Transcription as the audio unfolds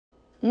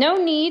No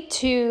need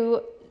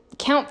to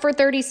count for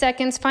 30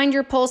 seconds, find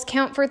your pulse,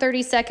 count for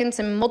 30 seconds,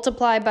 and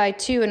multiply by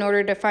 2 in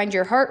order to find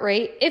your heart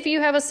rate. If you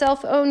have a cell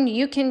phone,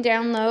 you can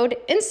download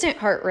Instant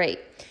Heart Rate.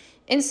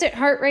 Instant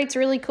Heart Rate's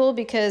really cool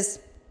because,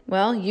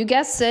 well, you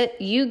guessed it,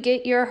 you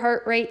get your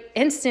heart rate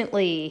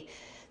instantly.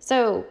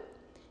 So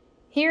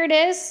here it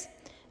is.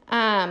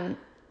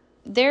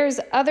 There's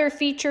other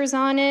features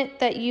on it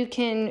that you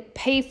can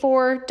pay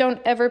for.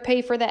 Don't ever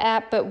pay for the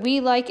app, but we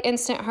like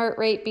Instant Heart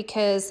Rate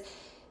because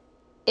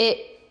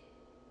it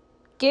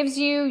gives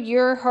you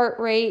your heart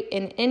rate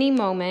in any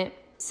moment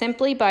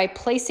simply by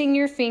placing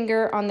your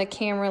finger on the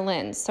camera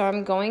lens. So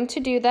I'm going to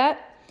do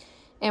that.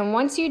 And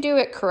once you do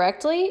it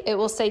correctly, it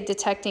will say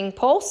detecting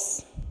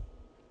pulse.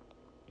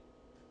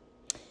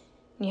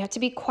 You have to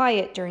be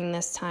quiet during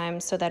this time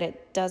so that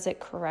it does it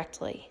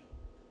correctly.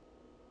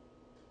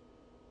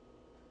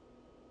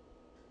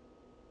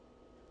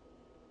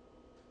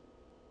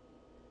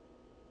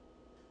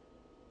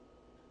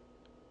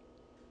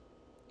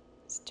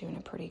 It's doing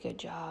a pretty good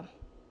job.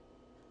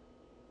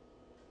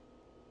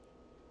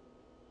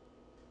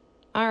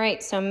 All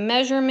right, so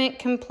measurement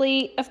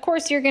complete. Of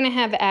course, you're gonna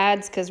have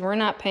ads because we're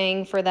not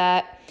paying for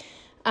that.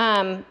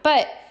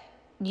 But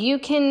you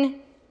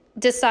can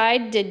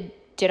decide, did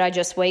I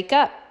just wake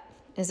up?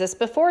 Is this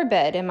before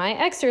bed? Am I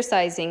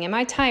exercising? Am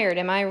I tired?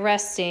 Am I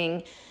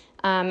resting?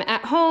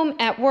 At home,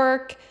 at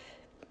work,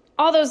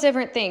 all those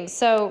different things.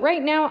 So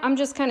right now, I'm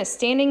just kind of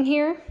standing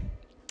here.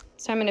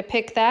 So I'm gonna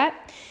pick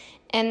that.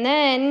 And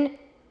then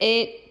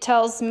it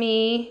tells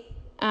me,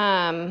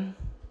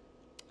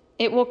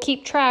 it will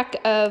keep track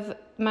of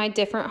my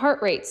different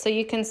heart rates. So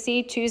you can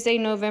see Tuesday,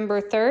 November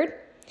 3rd.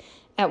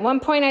 At one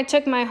point I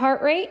took my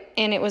heart rate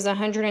and it was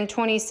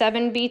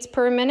 127 beats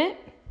per minute.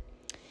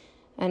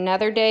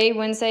 Another day,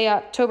 Wednesday,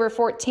 October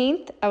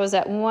 14th, I was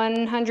at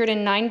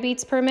 109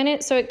 beats per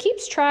minute. So it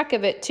keeps track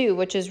of it too,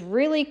 which is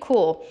really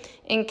cool.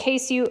 In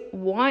case you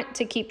want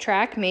to keep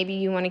track, maybe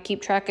you want to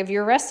keep track of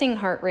your resting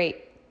heart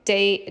rate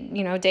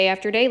day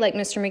after day, like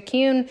Mr.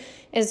 McCune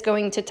is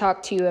going to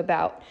talk to you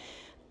about.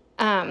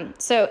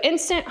 So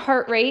Instant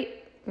Heart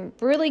Rate,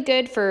 really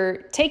good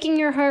for taking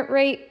your heart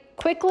rate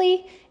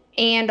quickly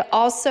and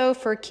also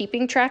for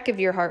keeping track of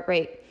your heart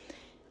rate.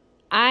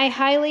 I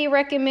highly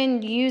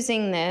recommend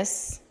using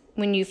this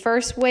when you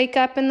first wake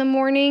up in the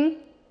morning.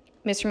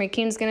 Mr.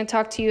 McCune's going to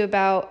talk to you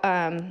about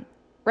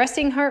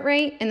resting heart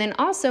rate, and then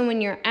also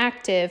when you're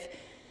active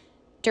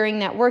during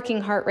that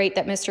working heart rate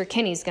that Mr.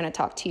 Kenney's going to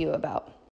talk to you about.